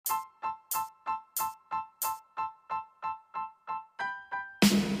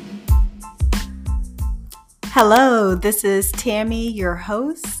Hello, this is Tammy, your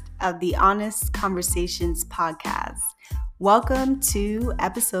host of the Honest Conversations podcast. Welcome to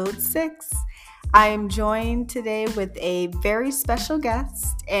episode 6. I am joined today with a very special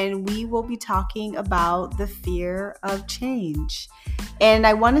guest, and we will be talking about the fear of change. And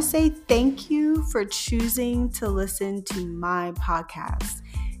I want to say thank you for choosing to listen to my podcast.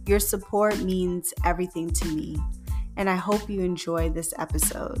 Your support means everything to me, and I hope you enjoy this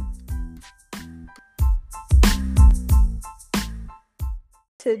episode.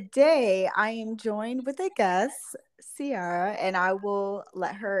 Today, I am joined with a guest, Sierra, and I will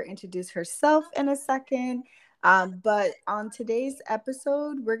let her introduce herself in a second. But on today's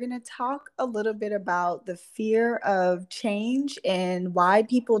episode, we're going to talk a little bit about the fear of change and why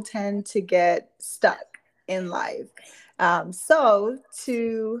people tend to get stuck in life. So,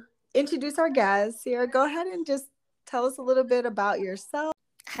 to introduce our guest, Sierra, go ahead and just tell us a little bit about yourself.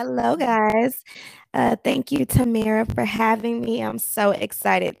 Hello, guys. Thank you, Tamira, for having me. I'm so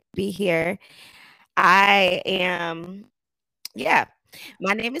excited to be here. My name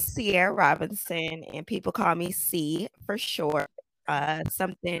is Sierra Robinson, and people call me C for short.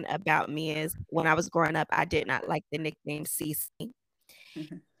 Something about me is when I was growing up, I did not like the nickname CC.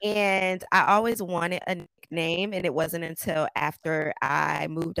 And I always wanted a nickname, and it wasn't until after I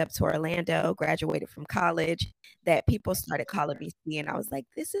moved up to Orlando, graduated from college, that people started calling me C, and I was like,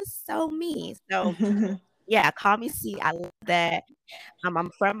 this is so me. So yeah, call me C. I love that.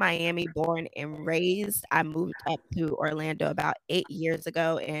 I'm from Miami, born and raised. I moved up to Orlando about 8 years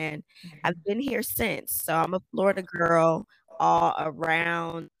ago, and I've been here since. So I'm a Florida girl all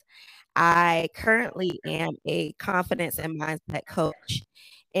around. I currently am a confidence and mindset coach.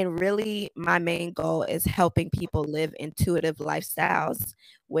 And really, my main goal is helping people live intuitive lifestyles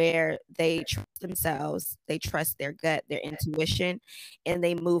where they trust themselves, they trust their gut, their intuition, and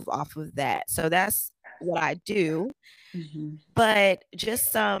they move off of that. So that's what I do. But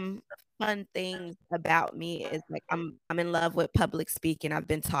just some fun things about me is like I'm in love with public speaking. I've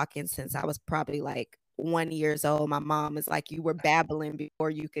been talking since I was probably like 1 years old. My mom is like, you were babbling before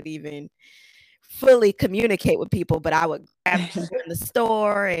you could even fully communicate with people, but I would grab people in the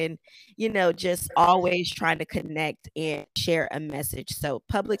store and, just always trying to connect and share a message. So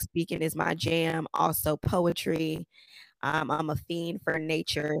public speaking is my jam. Also poetry. I'm a fiend for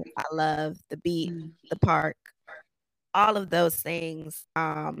nature. I love the beach, the park, all of those things.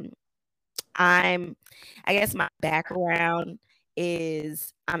 I guess my background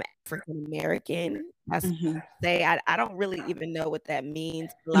is I'm African American. I don't really even know what that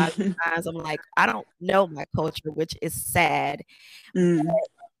means. A lot of times I'm like, I don't know my culture, which is sad.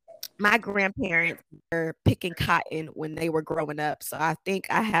 My grandparents were picking cotton when they were growing up. So I think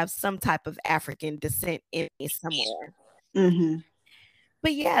I have some type of African descent in me somewhere.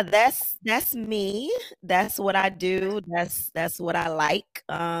 But yeah, that's me. That's what I do. That's what I like.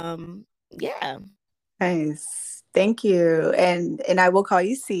 Yeah. Nice. Thank you. And I will call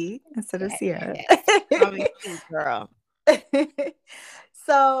you C instead of Sierra. Yes. Call me C, girl.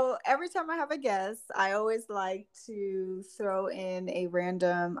 So every time I have a guest, I always like to throw in a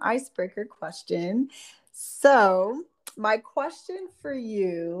random icebreaker question. So my question for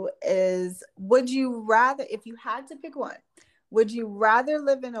you is, would you rather, if you had to pick one, would you rather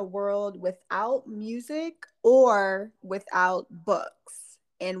live in a world without music or without books,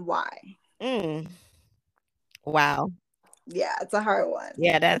 and why? Wow. Yeah, it's a hard one.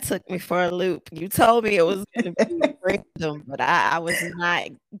 Yeah, that took me for a loop. You told me it was going to be random, but I was not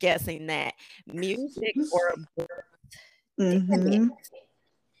guessing that. Music or books?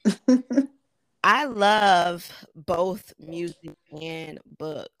 I love both music and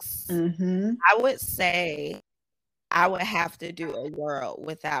books. I would say I would have to do a world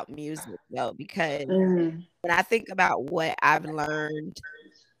without music, though, because when I think about what I've learned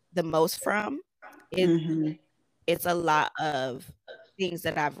the most from, it's a lot of things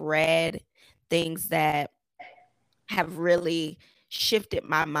that I've read, things that have really shifted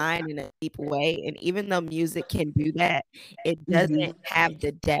my mind in a deep way. And even though music can do that, it doesn't have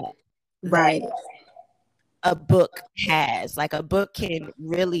the depth that a book has. Like a book can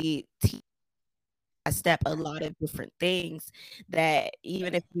really teach a lot of different things that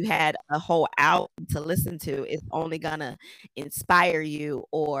even if you had a whole album to listen to, it's only gonna inspire you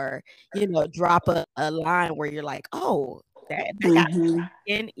or, drop a line where you're like, oh, that got me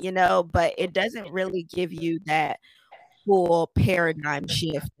in, but it doesn't really give you that full paradigm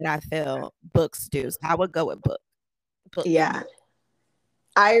shift that I feel books do. So I would go with book. Yeah.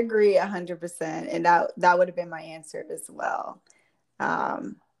 I agree 100%. And that would have been my answer as well.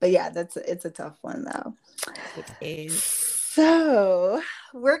 But yeah, it's a tough one though. It is. So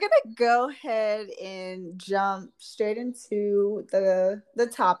we're gonna go ahead and jump straight into the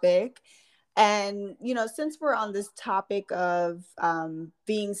topic. And since we're on this topic of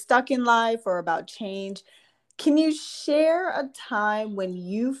being stuck in life or about change, can you share a time when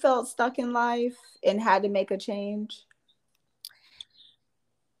you felt stuck in life and had to make a change?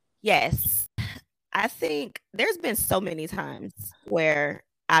 Yes. I think there's been so many times where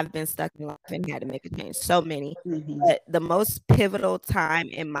I've been stuck in life and had to make a change. So many. Mm-hmm. But the most pivotal time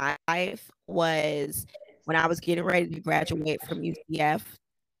in my life was when I was getting ready to graduate from UCF.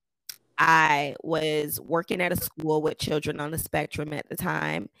 I was working at a school with children on the spectrum at the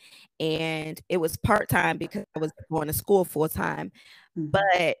time, and it was part-time because I was going to school full-time, Mm-hmm.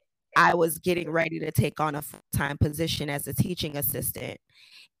 but I was getting ready to take on a full-time position as a teaching assistant.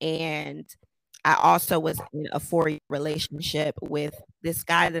 And I also was in a 4-year relationship with this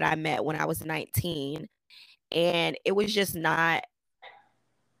guy that I met when I was 19, and it was just not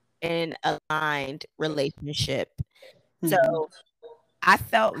an aligned relationship. So Mm-hmm. I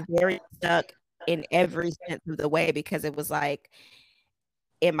felt very stuck in every sense of the way because it was like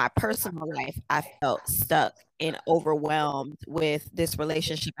in my personal life, I felt stuck and overwhelmed with this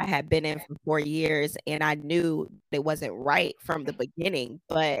relationship I had been in for 4 years. And I knew it wasn't right from the beginning.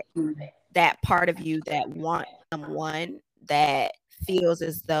 But that part of you that wants someone that feels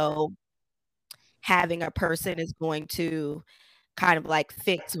as though having a person is going to kind of like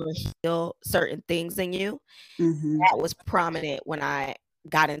fix or heal certain things in you, Mm-hmm. that was prominent when I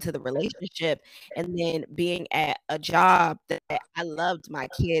got into the relationship. And then being at a job that I loved my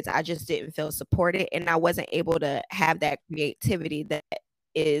kids, I just didn't feel supported, and I wasn't able to have that creativity that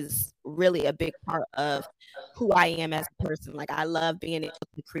is really a big part of who I am as a person. Like, I love being able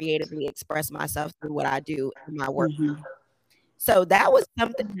to creatively express myself through what I do in my work. Mm-hmm. So that was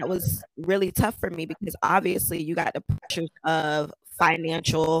something that was really tough for me because obviously you got the pressures of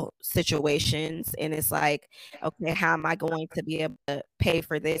financial situations, and it's like, okay, how am I going to be able to pay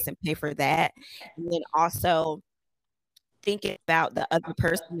for this and pay for that? And then also thinking about the other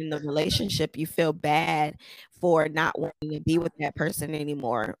person in the relationship, you feel bad for not wanting to be with that person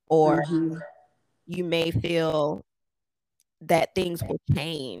anymore, or Mm-hmm. you may feel that things will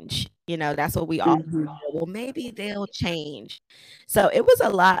change. That's what we all Mm-hmm. feel. Well, maybe they'll change. So it was a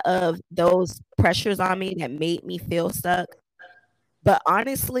lot of those pressures on me that made me feel stuck. But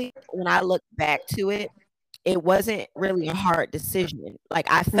honestly, when I look back to it, it wasn't really a hard decision. Like,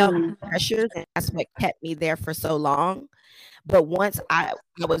 I felt the pressures, and that's what kept me there for so long. But once I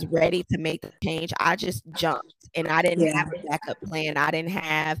was ready to make the change, I just jumped, and I didn't Yeah. have a backup plan. I didn't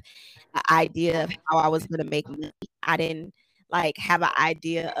have an idea of how I was gonna make money. I didn't, like, have an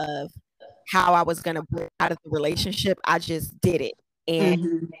idea of how I was gonna break out of the relationship. I just did it, and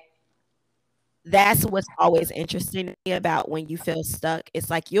Mm-hmm. that's what's always interesting to me about when you feel stuck.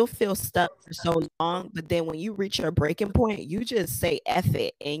 It's like you'll feel stuck for so long, but then when you reach your breaking point, you just say "F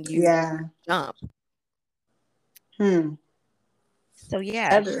it" and you Yeah. jump. Hmm. So,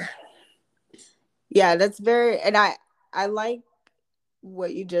 yeah. That- Yeah, that's very, and I like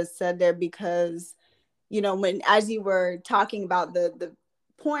what you just said there because when as you were talking about the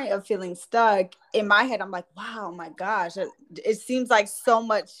point of feeling stuck in my head, I'm like, wow, my gosh, it seems like so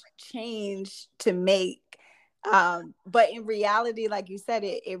much change to make. But in reality, like you said,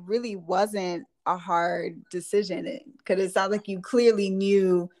 it really wasn't a hard decision because it sounds like you clearly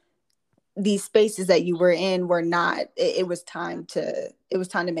knew these spaces that you were in were not it was time to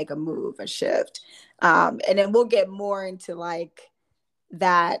make a move, a shift. And then we'll get more into like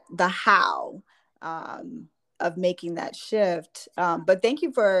that, the how of making that shift. But thank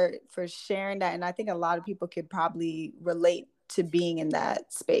you for sharing that, and I think a lot of people could probably relate to being in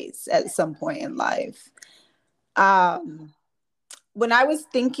that space at some point in life. um when I was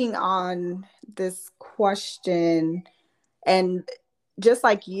thinking on this question, and just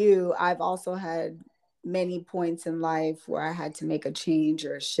like you, I've also had many points in life where I had to make a change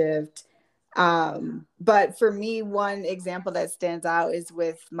or a shift. But for me, one example that stands out is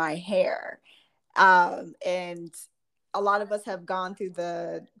with my hair. And a lot of us have gone through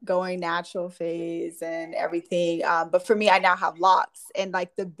the going natural phase and everything. But for me, I now have locks. And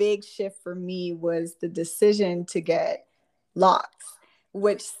like the big shift for me was the decision to get locks,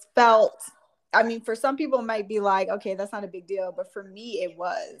 which felt, I mean, for some people it might be like, okay, that's not a big deal. But for me, it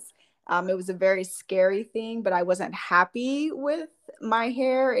was. It was a very scary thing, but I wasn't happy with my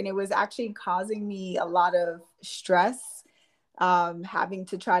hair. And it was actually causing me a lot of stress, having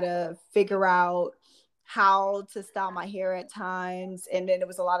to try to figure out how to style my hair at times. And then it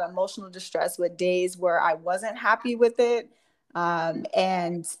was a lot of emotional distress with days where I wasn't happy with it.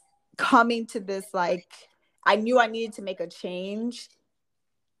 And coming to this like I knew I needed to make a change,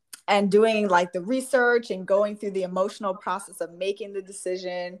 and doing like the research and going through the emotional process of making the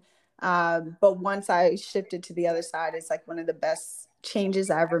decision. But once I shifted to the other side, it's like one of the best changes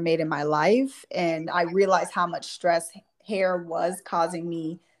I ever made in my life. And I realized how much stress hair was causing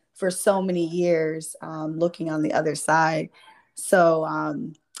me for so many years, looking on the other side. So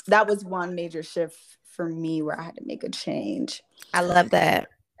that was one major shift for me where I had to make a change. I love that.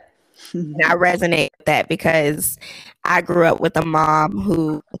 And I resonate with that because I grew up with a mom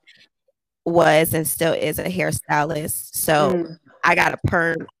who was and still is a hairstylist. So I got a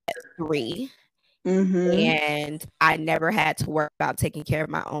perm at 3. And I never had to worry about taking care of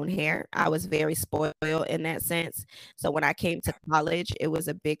my own hair. I was very spoiled in that sense. So when I came to college, it was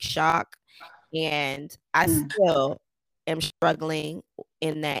a big shock. And I still am struggling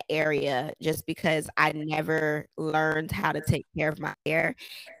in that area just because I never learned how to take care of my hair.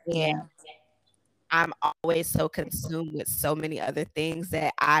 And I'm always so consumed with so many other things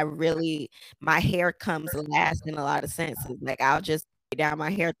that my hair comes last in a lot of senses. Like I'll just lay down my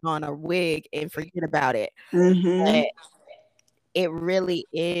hair, throw on a wig and forget about it. But it really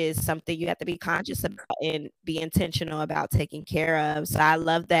is something you have to be conscious about and be intentional about taking care of. So I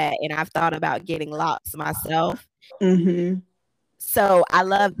love that. And I've thought about getting locks myself. So I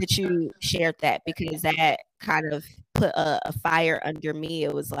love that you shared that because that kind of put a fire under me.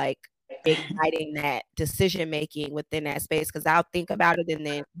 It was like igniting that decision making within that space because I'll think about it and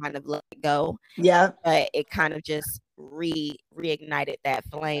then kind of let it go. Yeah. But it kind of just reignited that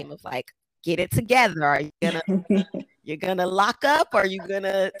flame of like, get it together. Are you're gonna lock up? Are you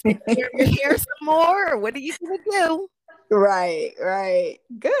gonna take care of your hair some more? Or what are you gonna do? Right.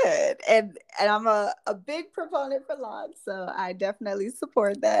 Good. And I'm a big proponent for locks, so I definitely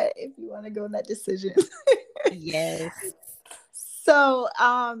support that if you want to go in that decision. Yes. So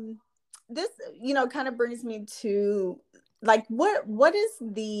this, kind of brings me to like what do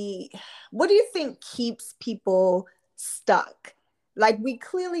you think keeps people stuck? Like we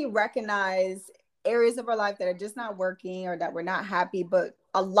clearly recognize areas of our life that are just not working or that we're not happy, but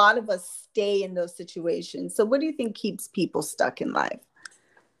a lot of us stay in those situations. So what do you think keeps people stuck in life?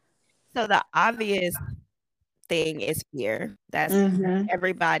 So the obvious thing is fear. That's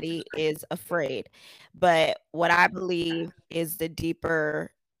everybody is afraid. But what I believe is the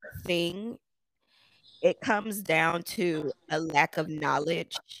deeper thing, it comes down to a lack of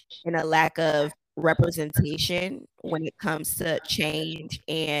knowledge and a lack of representation when it comes to change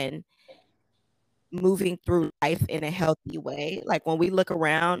and moving through life in a healthy way. Like when we look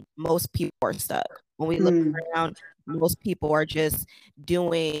around, most people are stuck. When we look around, most people are just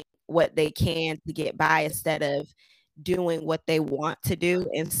doing what they can to get by instead of doing what they want to do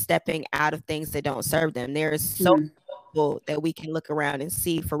and stepping out of things that don't serve them. There is so many people that we can look around and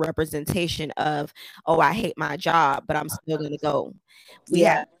see for representation of, oh, I hate my job, but I'm still going to go. We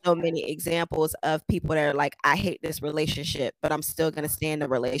have so many examples of people that are like, I hate this relationship, but I'm still going to stay in the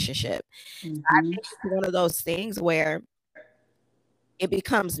relationship. I think it's one of those things where it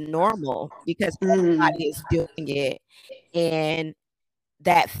becomes normal because everybody is doing it. And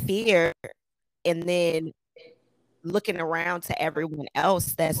that fear, and then looking around to everyone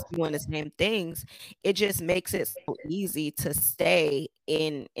else that's doing the same things, it just makes it so easy to stay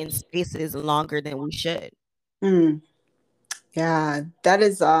in spaces longer than we should. Yeah, that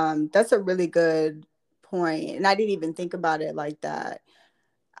is that's a really good point. And I didn't even think about it like that.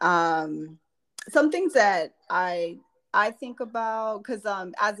 Some things that I think about, because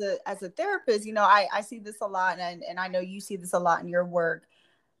as a therapist, I see this a lot, and I know you see this a lot in your work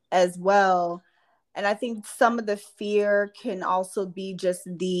as well. And I think some of the fear can also be just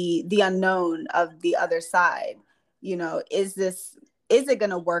the unknown of the other side. Is it going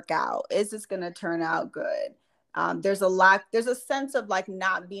to work out? Is this going to turn out good? There's a sense of like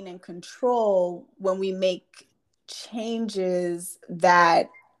not being in control when we make changes that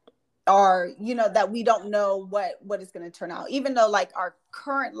are, that we don't know what is going to turn out, even though like our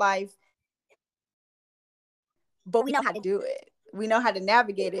current life, but we know how to do it. We know how to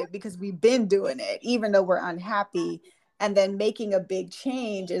navigate it because we've been doing it, even though we're unhappy. And then making a big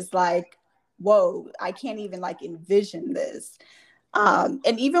change is like, whoa, I can't even like envision this.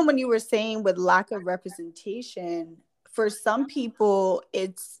 And even when you were saying with lack of representation, for some people,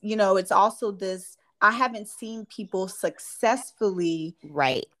 it's also this, I haven't seen people successfully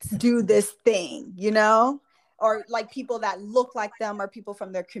do this thing, or like people that look like them or people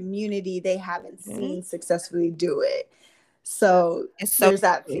from their community, they haven't seen successfully do it. So there's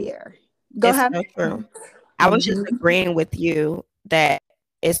that fear. Go ahead. So true. I was just agreeing with you that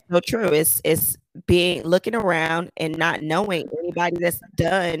it's so true. It's being looking around and not knowing anybody that's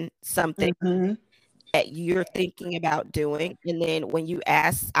done something that you're thinking about doing. And then when you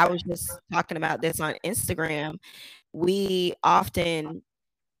ask, I was just talking about this on Instagram, we often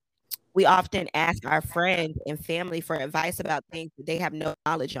ask our friends and family for advice about things that they have no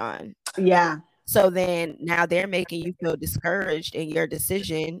knowledge on. Yeah. So then now they're making you feel discouraged in your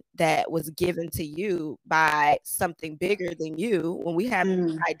decision that was given to you by something bigger than you. When we have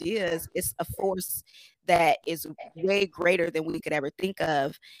ideas, it's a force that is way greater than we could ever think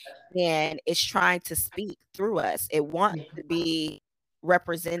of. And it's trying to speak through us. It wants to be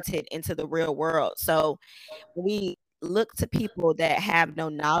represented into the real world. So we look to people that have no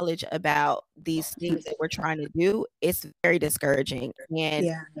knowledge about these things that we're trying to do, it's very discouraging. And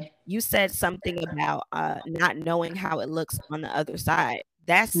Yeah. you said something about not knowing how it looks on the other side.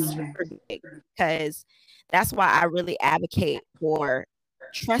 That's super big, because that's why I really advocate for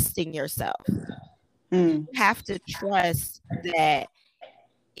trusting yourself. You have to trust that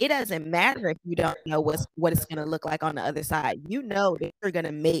it doesn't matter if you don't know what it's going to look like on the other side. You know that you're going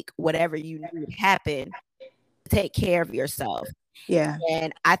to make whatever you need happen, take care of yourself. Yeah.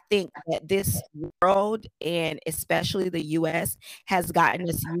 And I think that this world, and especially the US, has gotten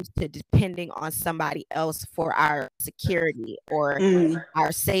us used to depending on somebody else for our security or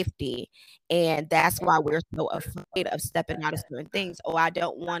our safety. And that's why we're so afraid of stepping out of certain things. Oh, I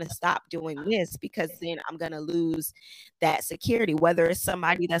don't want to stop doing this because then I'm going to lose that security, whether it's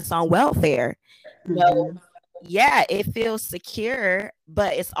somebody that's on welfare. No, yeah, it feels secure,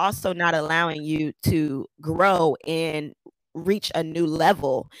 but it's also not allowing you to grow and reach a new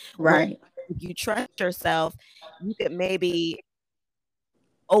level. Right. If you trust yourself, you could maybe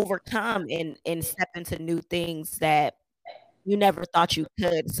overcome and step into new things that you never thought you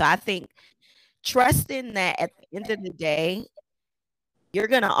could. So I think trusting that at the end of the day, you're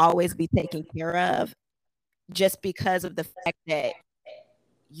going to always be taken care of, just because of the fact that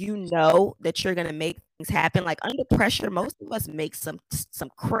you know that you're going to make things happen. Like under pressure, most of us make some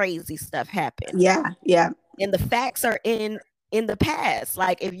crazy stuff happen. Yeah. Yeah. And the facts are in the past.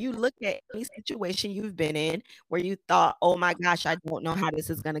 Like if you look at any situation you've been in where you thought, oh my gosh, I don't know how this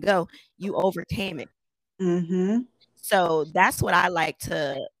is going to go, you overcame it. So that's what I like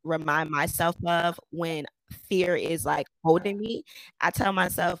to remind myself of when fear is like holding me. I tell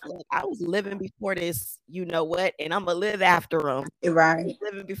myself, look, I was living before this, you know what, and I'm gonna live after them. Right.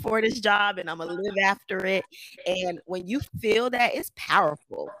 Living before this job, and I'm gonna live after it. And when you feel that, it's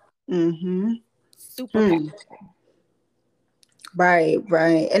powerful. Super powerful. Right,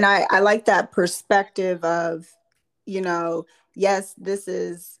 right. And I like that perspective of, yes, this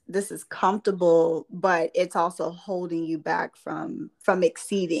is comfortable, but it's also holding you back from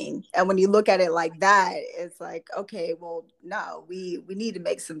exceeding. And when you look at it like that, it's like, okay, well, no, we need to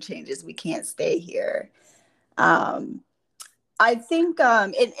make some changes. We can't stay here. I think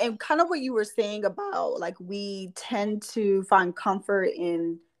and kind of what you were saying about like we tend to find comfort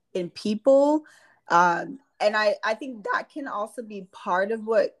in people. And I think that can also be part of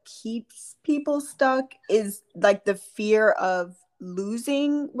what keeps people stuck is like the fear of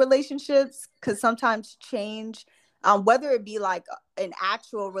losing relationships, because sometimes change, whether it be like an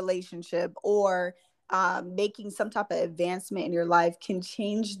actual relationship or making some type of advancement in your life, can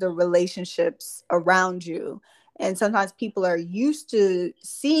change the relationships around you. And sometimes people are used to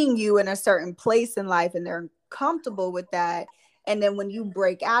seeing you in a certain place in life and they're comfortable with that. And then when you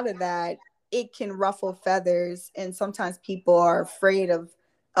break out of that, it can ruffle feathers. And sometimes people are afraid of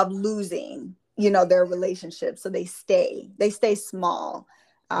losing, their relationship. So they stay small,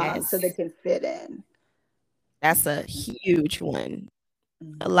 Yes. so they can fit in. That's a huge one.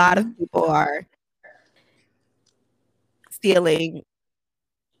 A lot of people are feeling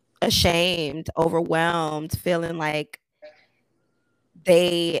ashamed, overwhelmed, feeling like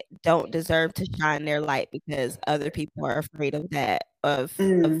they don't deserve to shine their light because other people are afraid of that, of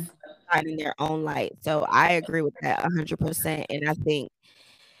shining their own light. So I agree with that 100%. And I think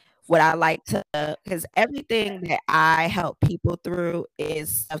what I like to, because everything that I help people through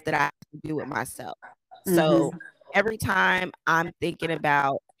is stuff that I have to do with myself. So every time I'm thinking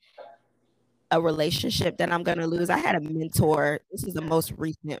about a relationship that I'm going to lose, I had a mentor. This is the most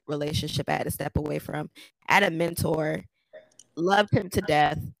recent relationship I had to step away from. I had a mentor, loved him to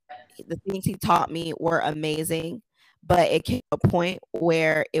death. The things he taught me were amazing, but it came to a point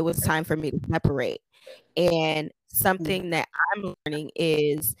where it was time for me to separate. And something that I'm learning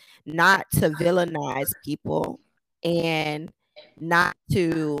is not to villainize people and not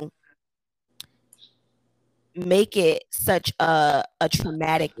to make it such a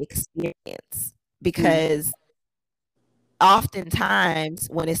traumatic experience, because oftentimes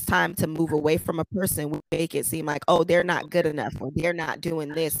when it's time to move away from a person, we make it seem like, oh, they're not good enough, or they're not doing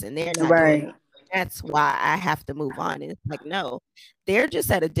this and they're not doing that. That's why I have to move on. And it's like, no, they're just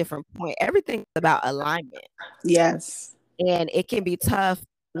at a different point. Everything's about alignment. Yes. And it can be tough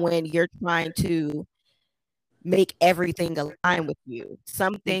when you're trying to make everything align with you.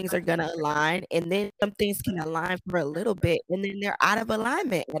 Some things are going to align, and then some things can align for a little bit, and then they're out of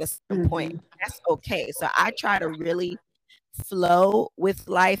alignment at a certain point. That's okay. So I try to really flow with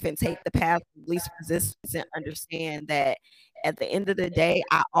life and take the path of least resistance and understand that at the end of the day,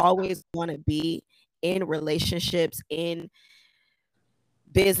 I always want to be in relationships, in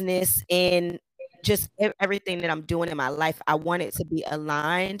business, in just everything that I'm doing in my life. I want it to be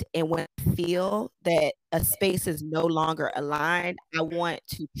aligned. And when I feel that a space is no longer aligned, I want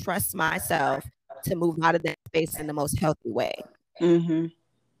to trust myself to move out of that space in the most healthy way.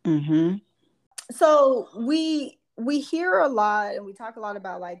 So we hear a lot and we talk a lot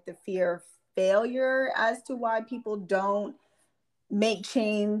about like the fear of failure as to why people don't make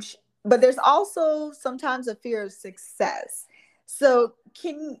change, but there's also sometimes a fear of success. So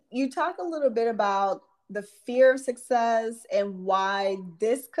can you talk a little bit about the fear of success and why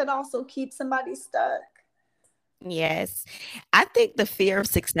this could also keep somebody stuck? Yes. I think the fear of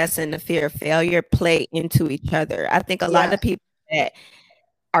success and the fear of failure play into each other. I think a lot of people that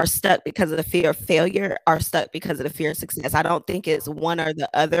are stuck because of the fear of failure are stuck because of the fear of success. I don't think it's one or the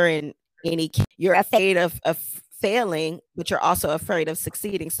other in any case. You're afraid of failing, but you're also afraid of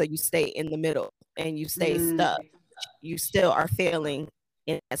succeeding. So you stay in the middle and you stay stuck. You still are failing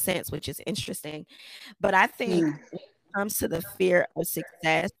in a sense, which is interesting. But I think when it comes to the fear of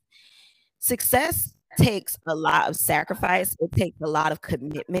success takes a lot of sacrifice. It takes a lot of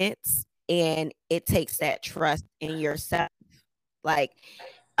commitments, and it takes that trust in yourself. Like,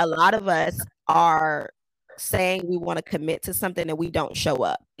 a lot of us are saying we want to commit to something and we don't show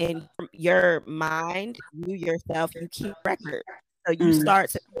up. And your mind, you yourself, you keep record. So you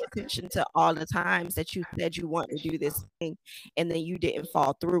start to pay attention to all the times that you said you want to do this thing and then you didn't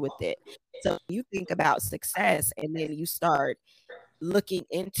fall through with it. So you think about success and then you start looking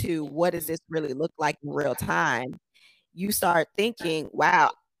into what does this really look like in real time. You start thinking, wow,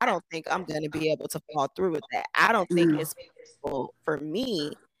 I don't think I'm going to be able to fall through with that. I don't think it's possible for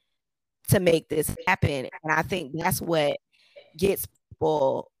me to make this happen. And I think that's what gets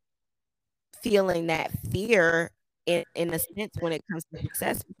people feeling that fear in a sense when it comes to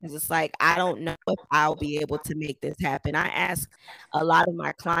success, because it's like, I don't know if I'll be able to make this happen. I ask a lot of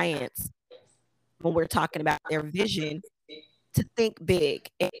my clients when we're talking about their vision to think big.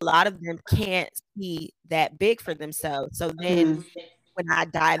 And a lot of them can't see that big for themselves. So then when I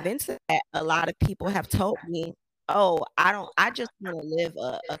dive into that, a lot of people have told me, oh, I just want to live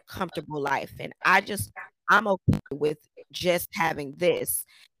a comfortable life. And I'm okay with just having this.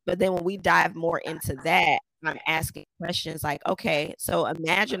 But then when we dive more into that, I'm asking questions like, okay, so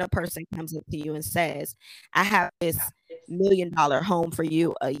imagine a person comes up to you and says, I have this $1 million home for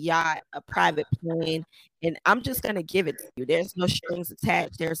you, a yacht, a private plane, and I'm just going to give it to you. There's no strings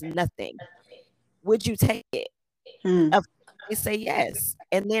attached. There's nothing. Would you take it? Of they say yes.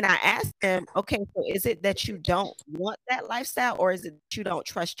 And then I ask them, okay, so is it that you don't want that lifestyle, or is it that you don't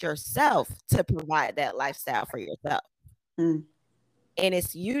trust yourself to provide that lifestyle for yourself? And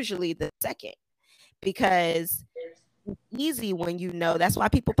it's usually the second, because it's easy when you know. That's why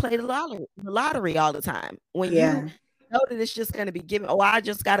people play the lottery all the time. When you know that it's just going to be given, oh, I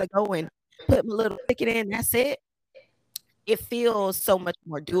just got to go and put my little ticket in, that's it. It feels so much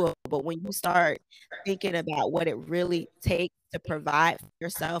more doable. But when you start thinking about what it really takes to provide for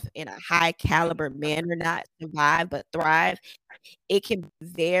yourself in a high caliber manner, not survive, but thrive, it can be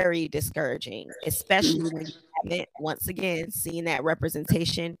very discouraging, especially when you haven't, once again, seen that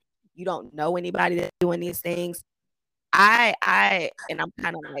representation. You don't know anybody that's doing these things. And I'm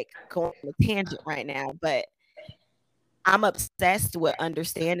kind of like going on a tangent right now, but I'm obsessed with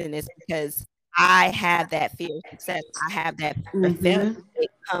understanding this because I have that fear of success. I have that fear of failure. It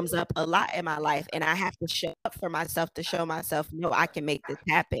comes up a lot in my life, and I have to show up for myself to show myself, no, I can make this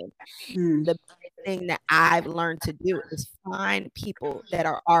happen. The thing that I've learned to do is find people that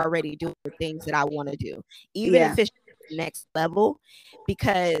are already doing the things that I want to do, even if it's the next level,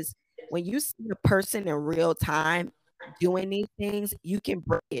 because when you see a person in real time doing these things, you can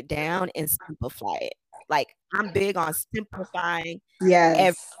break it down and simplify it. Like, I'm big on simplifying.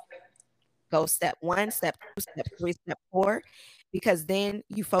 Go step 1, step 2, step 3, step 4, because then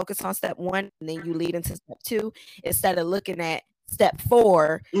you focus on step 1 and then you lead into step 2 instead of looking at step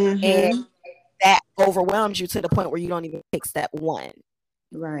 4 and that overwhelms you to the point where you don't even take step 1.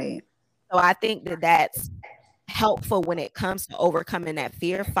 Right. So I think that that's helpful when it comes to overcoming that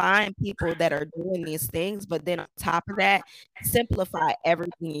fear. Find people that are doing these things, but then on top of that, simplify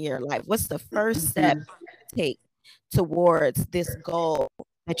everything in your life. What's the first step to take towards this goal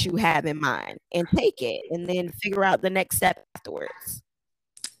that you have in mind, and take it, and then figure out the next step afterwards.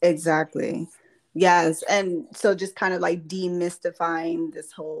 Exactly. Yes. And so just kind of like demystifying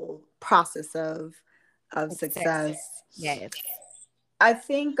this whole process of success. Yes. I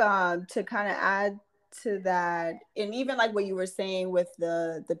think to kind of add to that, and even like what you were saying with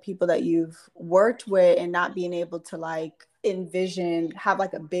the people that you've worked with and not being able to like have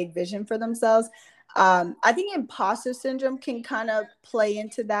like a big vision for themselves. I think imposter syndrome can kind of play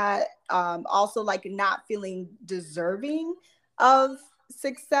into that. Also, like not feeling deserving of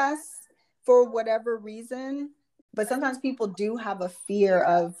success for whatever reason. But sometimes people do have a fear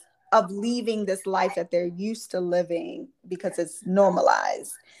of leaving this life that they're used to living because it's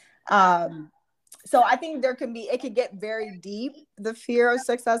normalized. So I think it could get very deep, the fear of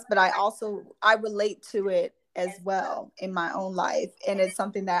success, but I relate to it as well in my own life. And it's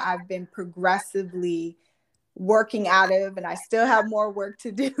something that I've been progressively working out of, and I still have more work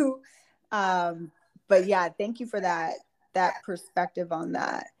to do. But yeah, thank you for that perspective on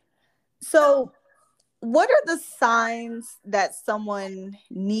that. So what are the signs that someone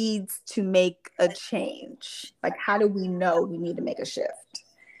needs to make a change? Like, how do we know we need to make a shift?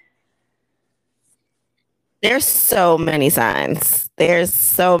 There's so many signs.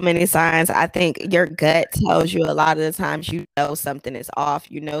 I think your gut tells you a lot of the times, you know something is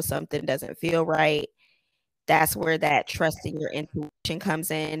off, you know something doesn't feel right. That's where that trust in your intuition comes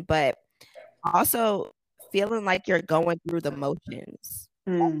in. But also feeling like you're going through the motions.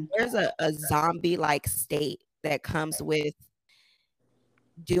 There's a zombie-like state that comes with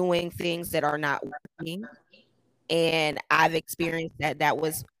doing things that are not working. And I've experienced that. That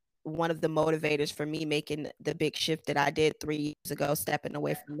was one of the motivators for me making the big shift that I did 3 years ago, stepping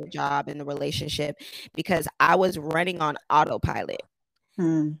away from the job and the relationship, because I was running on autopilot.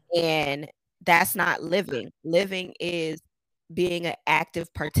 And that's not living. Living is being an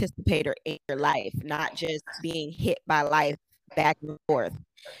active participator in your life, not just being hit by life back and forth.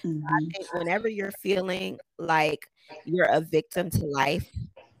 I think whenever you're feeling like you're a victim to life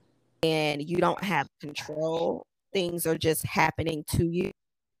and you don't have control, things are just happening to you,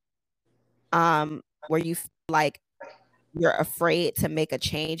 where you feel like you're afraid to make a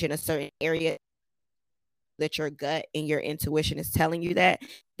change in a certain area, that your gut and your intuition is telling you that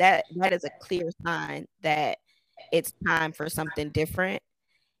is a clear sign that it's time for something different.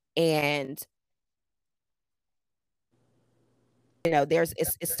 And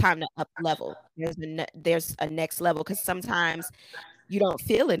it's time to up level. There's a next level, because sometimes you don't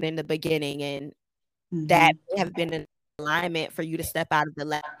feel it in the beginning, and that may have been an alignment for you to step out of the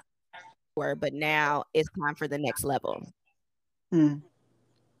last word, but now it's time for the next level.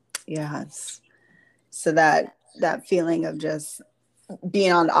 Yes. So that feeling of just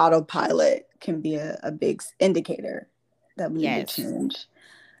being on autopilot can be a big indicator that we need to change.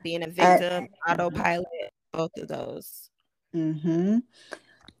 Being a victim, autopilot, both of those.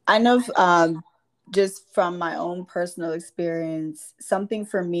 I know just from my own personal experience, something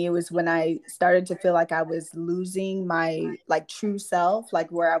for me was when I started to feel like I was losing my like true self, like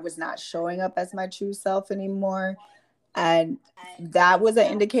where I was not showing up as my true self anymore. And that was an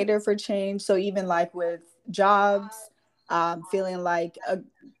indicator for change. So even like with jobs, feeling like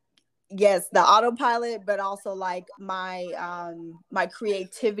yes, the autopilot, but also like my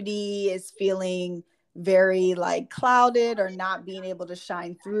creativity is feeling very like clouded, or not being able to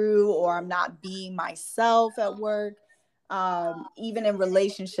shine through, or I'm not being myself at work. Even in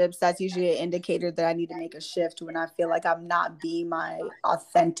relationships, that's usually an indicator that I need to make a shift, when I feel like I'm not being my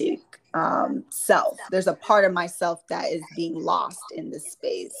authentic self. There's a part of myself that is being lost in this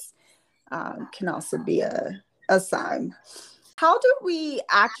space. Can also be a sign. How do we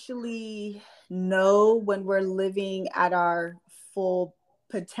actually know when we're living at our full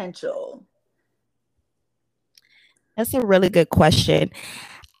potential? That's a really good question.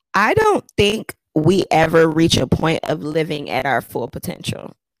 I don't think we ever reach a point of living at our full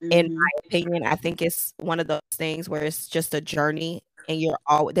potential. In my opinion, I think it's one of those things where it's just a journey, and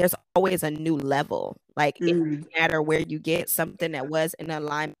there's always a new level. Like it doesn't matter where you get, something that was in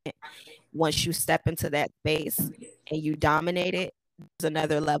alignment, once you step into that space and you dominate it, there's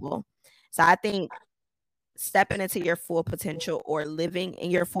another level. So I think stepping into your full potential, or living in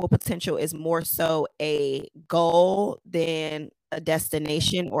your full potential, is more so a goal than a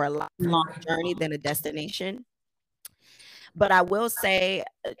destination, or a lifelong journey than a destination. But I will say,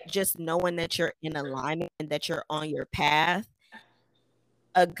 just knowing that you're in alignment and that you're on your path,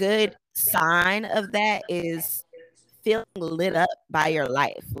 a good sign of that is feeling lit up by your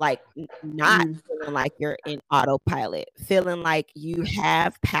life, like not feeling like you're in autopilot, feeling like you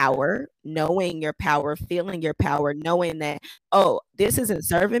have power, knowing your power, feeling your power, knowing that, oh, this isn't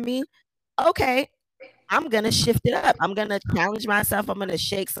serving me. Okay, I'm going to shift it up. I'm going to challenge myself. I'm going to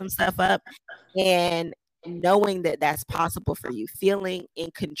shake some stuff up, and knowing that that's possible for you, feeling in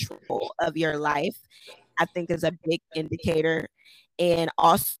control of your life, I think is a big indicator. And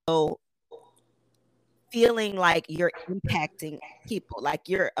also feeling like you're impacting people, like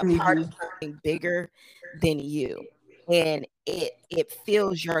you're a part of something bigger than you. And it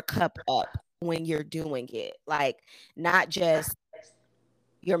fills your cup up when you're doing it. Like, not just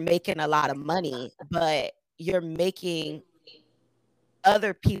you're making a lot of money, but you're making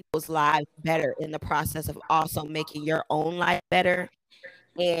other people's lives better in the process of also making your own life better.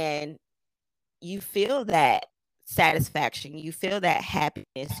 And you feel that satisfaction, you feel that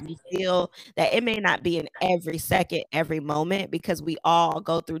happiness, you feel that it may not be in every second, every moment, because we all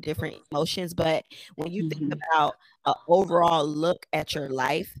go through different emotions. But when you think about an overall look at your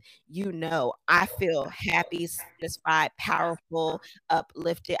life, I feel happy, satisfied, powerful,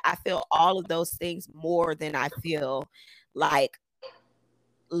 uplifted. I feel all of those things more than I feel like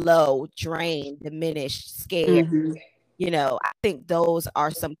low, drained, diminished, scared. I think those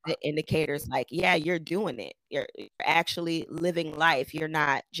are some good indicators, like, yeah, you're doing it. You're actually living life. You're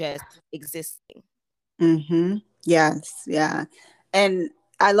not just existing. Yes, yeah. And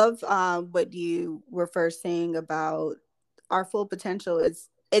I love what you were first saying about our full potential.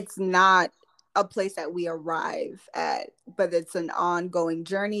 It's not a place that we arrive at, but it's an ongoing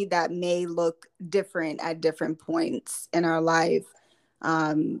journey that may look different at different points in our life.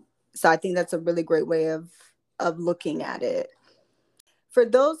 So I think that's a really great way of looking at it. For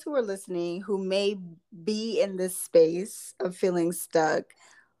those who are listening who may be in this space of feeling stuck,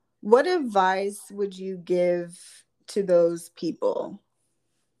 what advice would you give to those people?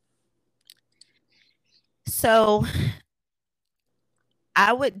 So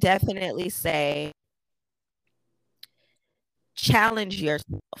I would definitely say challenge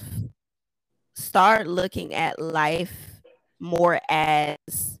yourself. Start looking at life more as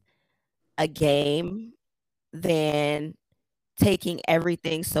a game than taking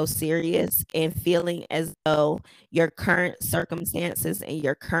everything so serious and feeling as though your current circumstances and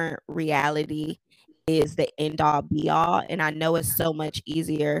your current reality is the end all be all. And I know it's so much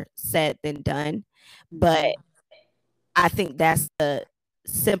easier said than done, but I think that's the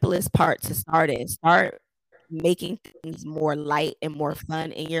simplest part to start in. Start making things more light and more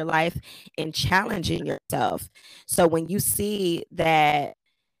fun in your life and challenging yourself. So when you see that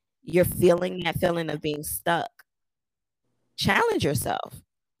you're feeling that feeling of being stuck, challenge yourself.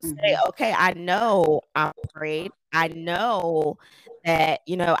 Say, okay, I know I'm afraid. I know that,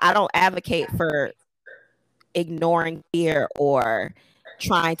 I don't advocate for ignoring fear or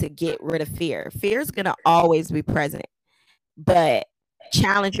trying to get rid of fear. Fear is going to always be present, but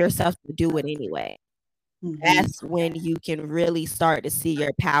challenge yourself to do it anyway. That's when you can really start to see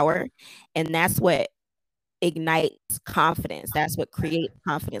your power. And that's what ignites confidence. That's what creates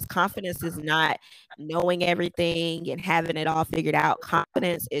confidence. Confidence is not knowing everything and having it all figured out.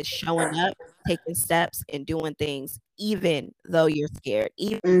 Confidence is showing up, taking steps, and doing things, even though you're scared,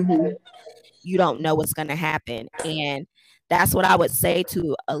 even though you don't know what's going to happen. And that's what I would say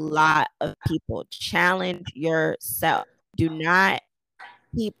to a lot of people. Challenge yourself. Do not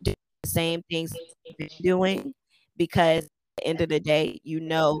keep doing the same things you've been doing, because at the end of the day,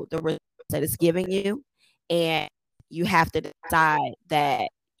 the results that it's giving you, and you have to decide that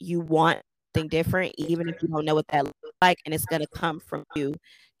you want something different, even if you don't know what that looks like. And it's going to come from you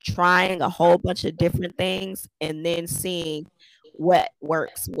trying a whole bunch of different things and then seeing what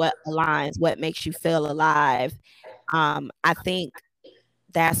works, what aligns, what makes you feel alive. I think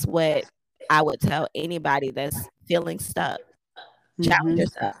that's what I would tell anybody that's feeling stuck. Challenge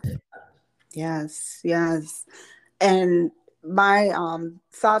yourself. Yes, yes. And my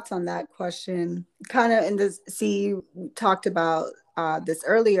thoughts on that question, kind of in this, see, you talked about this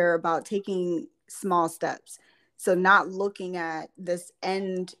earlier about taking small steps. So not looking at this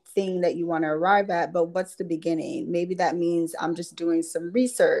end thing that you want to arrive at, but what's the beginning? Maybe that means I'm just doing some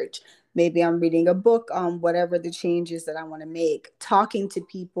research. Maybe I'm reading a book on whatever the changes that I want to make, talking to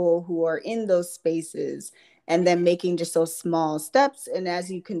people who are in those spaces, and then making just those small steps. And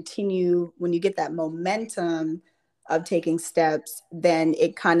as you continue, when you get that momentum of taking steps, then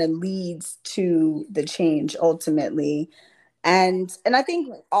it kind of leads to the change ultimately. And I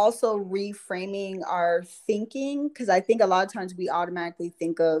think also reframing our thinking, because I think a lot of times we automatically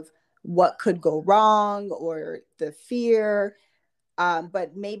think of what could go wrong or the fear.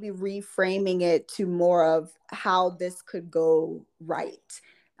 but maybe reframing it to more of how this could go right.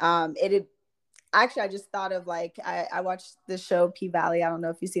 Actually, I just thought of like, I watched the show P-Valley. I don't know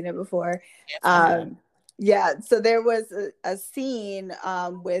if you've seen it before. Yeah, so there was a scene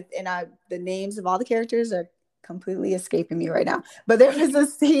with, the names of all the characters are completely escaping me right now. But there was a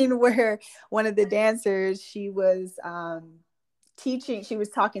scene where one of the dancers, she was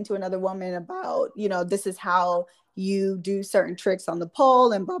talking to another woman about, this is how you do certain tricks on the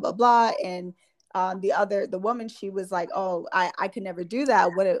pole and blah, blah, blah. And the woman, she was like, oh, I could never do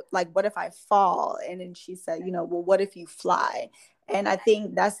that. What if I fall? And then she said, well, what if you fly? And I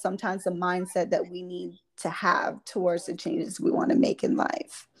think that's sometimes the mindset that we need to have towards the changes we want to make in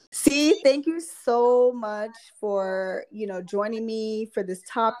life. See, thank you so much for, joining me for this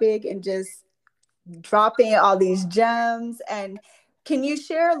topic and just dropping all these gems. And can you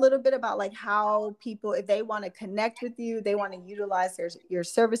share a little bit about like how people, if they want to connect with you, they want to utilize your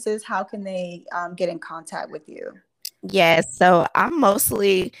services, how can they get in contact with you? Yes, so I'm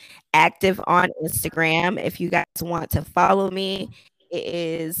mostly active on Instagram. If you guys want to follow me, it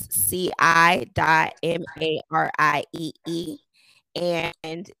is ci.marriee.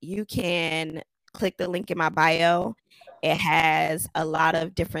 And you can click the link in my bio. It has a lot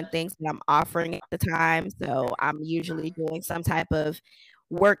of different things that I'm offering at the time. So I'm usually doing some type of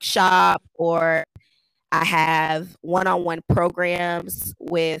workshop, or I have one-on-one programs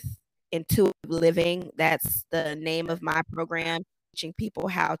with Intuitive Living. That's the name of my program, teaching people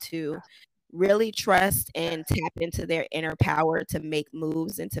how to really trust and tap into their inner power to make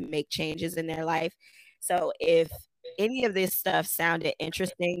moves and to make changes in their life. So if any of this stuff sounded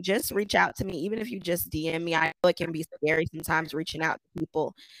interesting, just reach out to me. Even if you just DM me, I know it can be scary sometimes reaching out to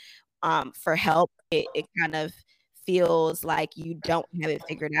people for help. It kind of feels like you don't have it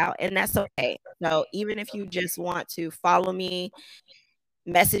figured out, and that's okay. So even if you just want to follow me,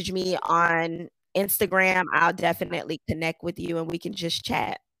 message me on Instagram, I'll definitely connect with you and we can just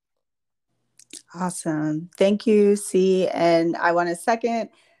chat. Awesome. Thank you, C. And I want to second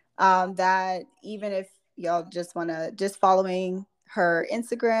that even if y'all just want to just following her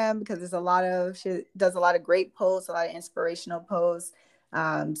Instagram, because she does a lot of great posts, a lot of inspirational posts.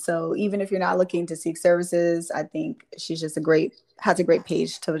 So even if you're not looking to seek services, I think she's just has a great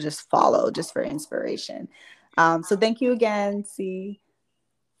page to just follow just for inspiration. So thank you again, C.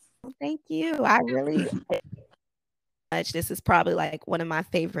 Thank you. I really much. This is probably like one of my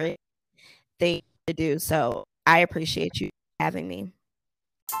favorite things to do. So I appreciate you having me.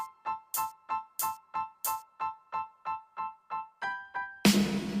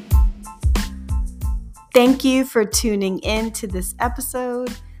 Thank you for tuning in to this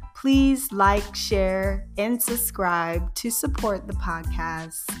episode. Please like, share, and subscribe to support the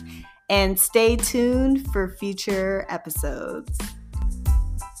podcast. And stay tuned for future episodes.